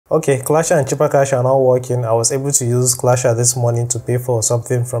Okay, Clasher and Cheaper Cash are now working. I was able to use Clasher this morning to pay for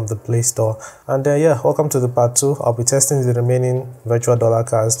something from the Play Store. And yeah, welcome to the part 2. I'll be testing the remaining virtual dollar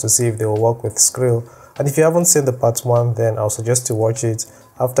cards to see if they will work with Skrill. And if you haven't seen the part 1, then I'll suggest to watch it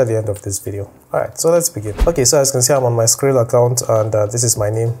after the end of this video. Alright, so let's begin. Okay, so as you can see, I'm on my Skrill account and this is my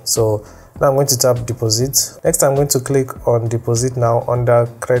name. So now I'm going to tap deposit. Next, I'm going to click on deposit now under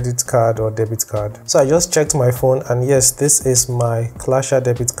credit card or debit card. So I just checked my phone and yes, this is my Clasher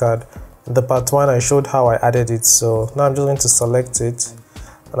debit card. In the part 1, I showed how I added it. So now I'm just going to select it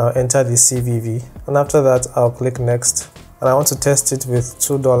and I'll enter the CVV. And after that, I'll click next. And I want to test it with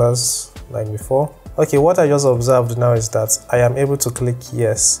 $2 like before. Okay, what I just observed now is that I am able to click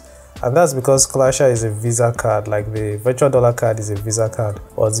yes. And that's because Clasher is a Visa card, like the virtual dollar card is a Visa card.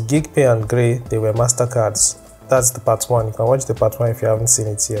 But GigPay and Gray, they were MasterCards. That's the part 1. You can watch the part 1 if you haven't seen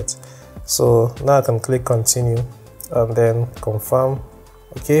it yet. So now I can click continue and then confirm.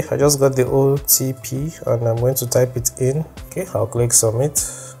 Okay, I just got the OTP and I'm going to type it in. Okay, I'll click submit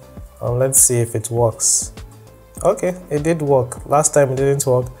and let's see if it works. Okay, it did work. Last time it didn't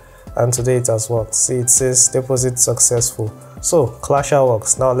work and today it has worked. See, it says deposit successful. So Clasher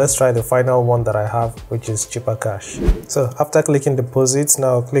works. Now let's try the final one that I have, which is Cheaper Cash. So after clicking deposit,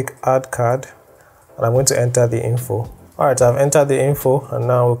 now I'll click add card and I'm going to enter the info. Alright, I've entered the info and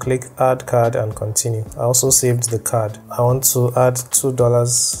now we'll click add card and continue. I also saved the card. I want to add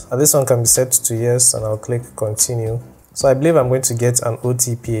 $2 and this one can be set to yes and I'll click continue. So I believe I'm going to get an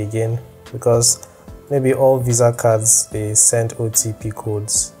OTP again because maybe all Visa cards, they send OTP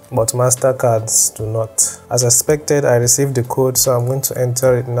codes, but MasterCards do not. As expected, I received the code, so I'm going to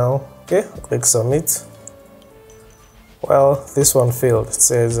enter it now. Okay, click submit. Well, this one failed. It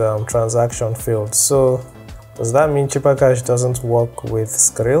says transaction failed. So does that mean Cheaper Cash doesn't work with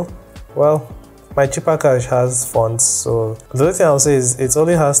Skrill? Well, my Cheaper Cash has funds, so the only thing I'll say is it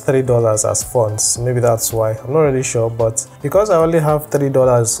only has $3 as funds. Maybe that's why. I'm not really sure, but because I only have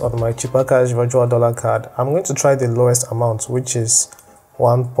 $3 on my Cheaper Cash virtual dollar card, I'm going to try the lowest amount, which is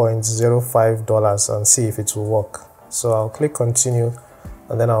 $1.05 and see if it will work. So I'll click continue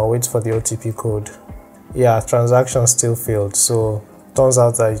and then I'll wait for the OTP code. Yeah, transaction still failed. So turns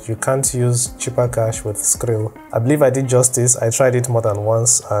out that you can't use Cheaper Cash with Skrill. I believe I did justice. I tried it more than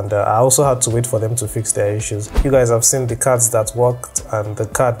once and I also had to wait for them to fix their issues. You guys have seen the cards that worked and the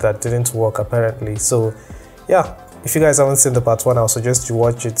card that didn't work apparently. So yeah, if you guys haven't seen the part 1, I'll suggest you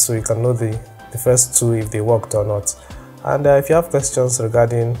watch it so you can know the first 2 if they worked or not. And if you have questions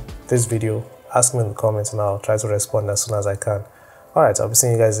regarding this video, ask me in the comments and I'll try to respond as soon as I can. Alright, I'll be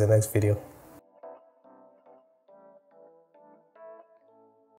seeing you guys in the next video.